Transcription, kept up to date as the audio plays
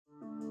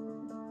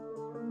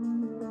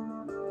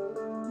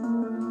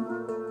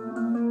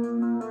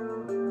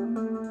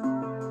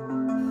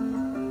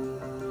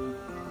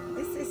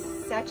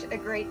such a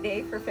great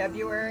day for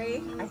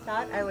February. I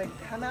thought I would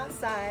come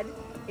outside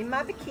in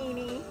my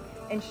bikini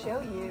and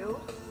show you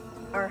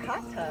our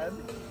hot tub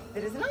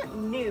that is not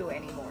new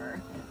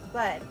anymore,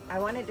 but I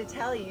wanted to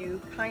tell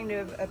you kind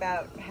of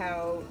about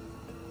how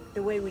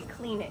the way we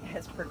clean it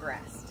has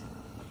progressed.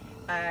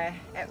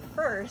 At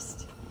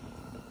first,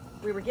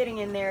 we were getting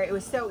in there, it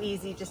was so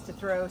easy just to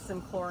throw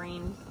some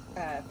chlorine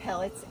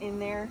pellets in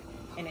there,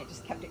 and it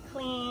just kept it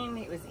clean.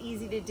 It was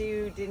easy to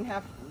do,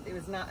 it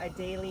was not a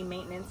daily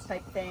maintenance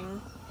type thing.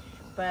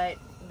 But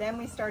then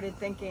we started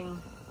thinking,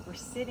 we're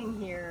sitting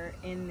here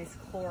in this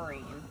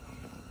chlorine,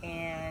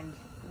 and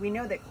we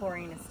know that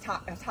chlorine is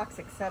a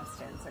toxic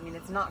substance. I mean,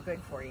 it's not good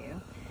for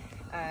you.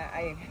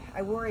 I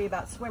worry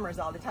about swimmers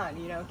all the time,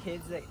 you know,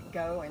 kids that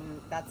go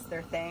and that's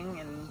their thing,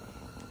 and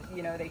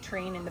you know, they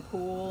train in the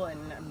pool, and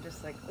I'm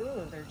just like,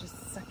 ooh, they're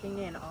just sucking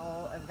in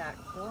all of that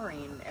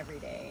chlorine every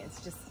day.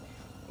 It's just,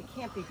 it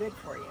can't be good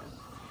for you.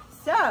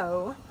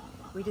 So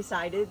we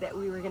decided that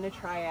we were going to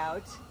try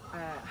out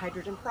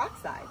hydrogen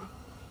peroxide.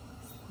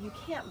 You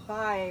can't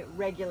buy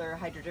regular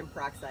hydrogen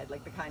peroxide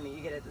like the kind that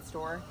you get at the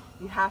store.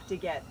 You have to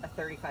get a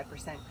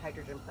 35%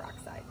 hydrogen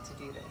peroxide to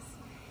do this.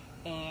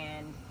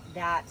 And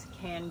that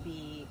can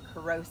be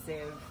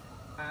corrosive.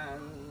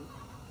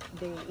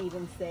 They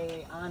even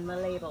say on the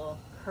label,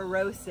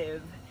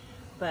 corrosive,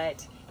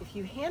 but if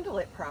you handle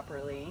it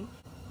properly,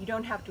 you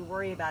don't have to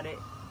worry about it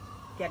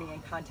getting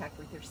in contact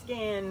with your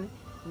skin,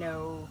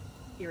 no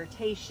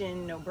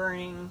irritation, no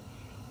burning.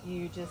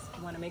 You just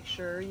want to make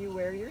sure you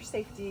wear your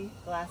safety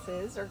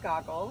glasses or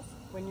goggles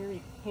when you're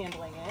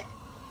handling it.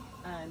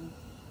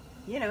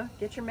 You know,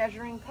 get your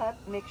measuring cup,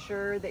 make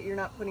sure that you're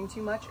not putting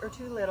too much or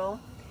too little.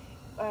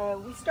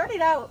 We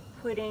started out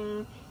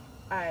putting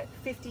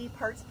 50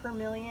 parts per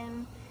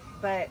million,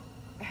 but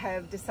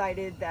have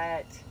decided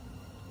that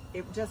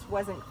it just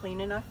wasn't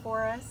clean enough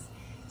for us.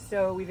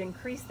 So we've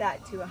increased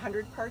that to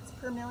 100 parts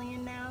per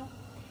million now,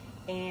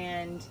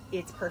 and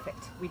it's perfect.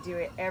 We do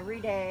it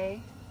every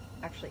day.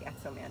 Actually,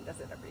 ExoMan does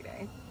it every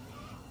day.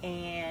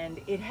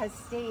 And it has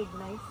stayed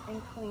nice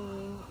and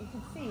clean. You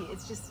can see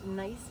it's just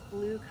nice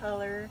blue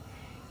color.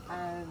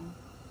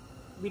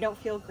 We don't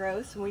feel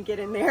gross when we get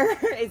in there.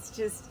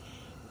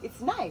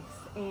 It's nice,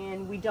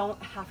 and we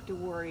don't have to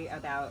worry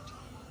about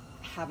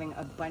having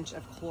a bunch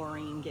of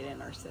chlorine get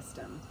in our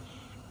system.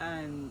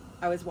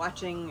 I was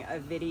watching a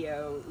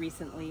video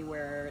recently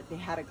where they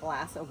had a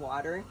glass of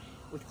water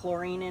with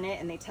chlorine in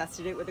it, and they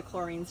tested it with a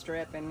chlorine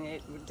strip, and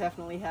it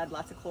definitely had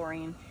lots of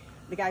chlorine.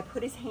 The guy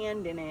put his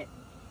hand in it.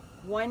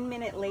 1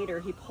 minute later,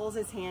 he pulls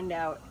his hand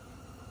out,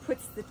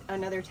 puts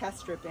another test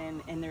strip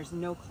in, and there's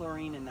no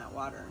chlorine in that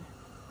water.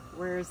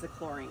 Where's the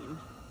chlorine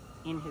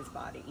in his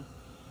body?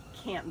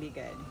 Can't be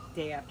good.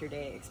 Day after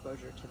day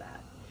exposure to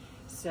that.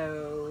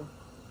 So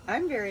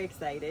I'm very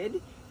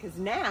excited because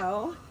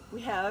now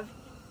we have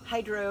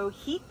hydro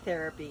heat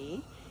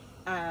therapy.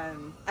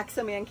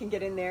 ExoMan can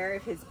get in there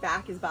if his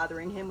back is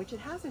bothering him, which it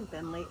hasn't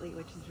been lately,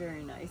 which is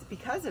very nice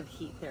because of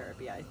heat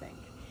therapy, I think.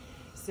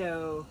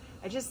 So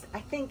I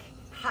think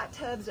hot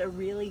tubs are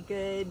really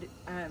good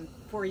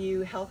for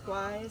you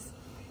health-wise.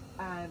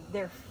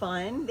 They're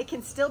fun. They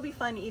can still be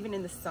fun even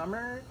in the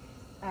summer.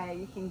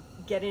 You can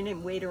get in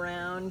and wait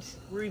around.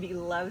 Ruby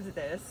loves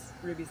this.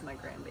 Ruby's my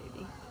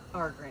grandbaby,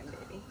 our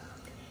grandbaby.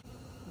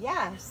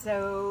 Yeah,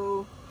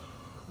 so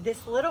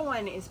this little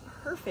one is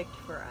perfect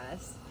for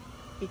us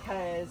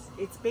because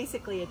it's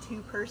basically a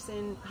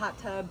 2-person hot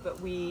tub, but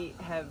we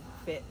have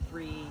fit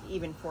 3,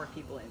 even 4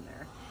 people in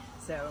there.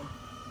 So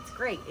it's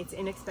great, it's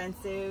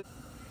inexpensive.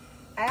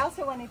 I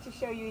also wanted to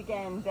show you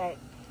again that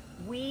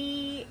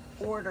we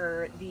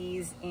order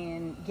these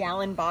in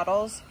gallon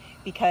bottles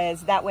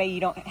because that way you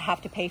don't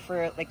have to pay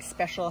for like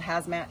special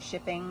hazmat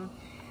shipping.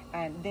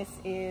 This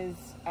is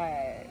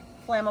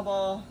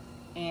flammable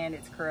and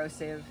it's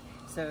corrosive,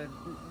 so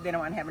they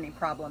don't want to have any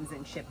problems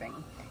in shipping.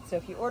 So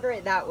if you order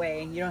it that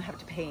way, you don't have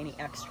to pay any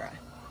extra.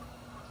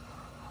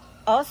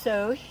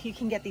 Also, you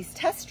can get these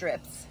test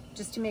strips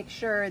just to make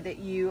sure that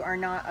you are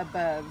not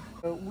above.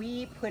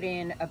 We put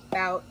in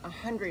about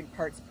 100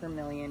 parts per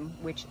million,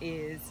 which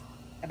is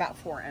about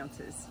 4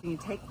 ounces. You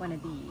take one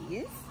of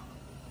these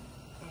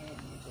and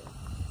you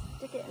just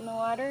stick it in the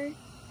water.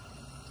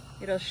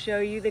 It'll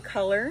show you the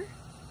color,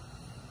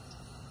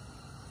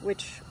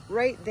 which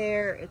right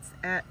there it's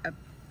at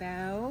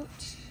about,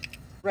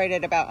 right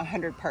at about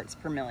 100 parts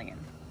per million.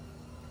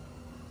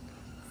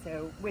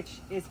 So, which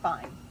is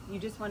fine. You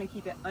just want to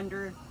keep it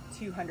under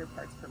 200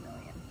 parts per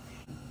million.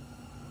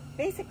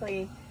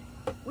 Basically,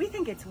 we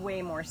think it's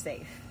way more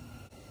safe.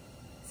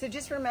 So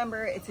just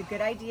remember, it's a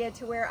good idea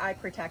to wear eye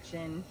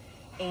protection,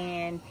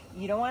 and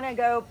you don't want to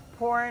go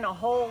pouring a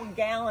whole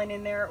gallon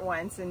in there at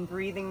once and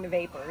breathing the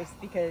vapors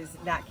because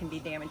that can be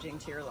damaging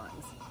to your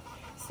lungs.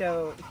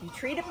 So if you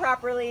treat it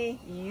properly,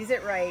 you use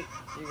it right,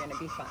 you're going to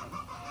be fine.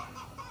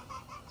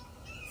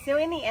 So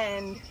in the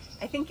end,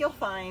 I think you'll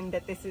find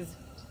that this is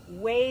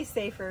way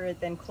safer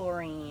than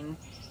chlorine,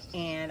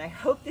 and I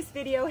hope this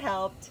video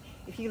helped.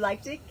 If you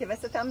liked it, give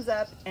us a thumbs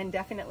up and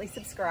definitely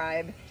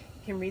subscribe.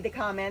 You can read the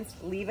comments,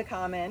 leave a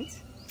comment,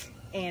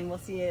 and we'll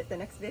see you at the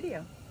next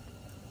video.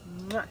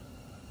 Mwah.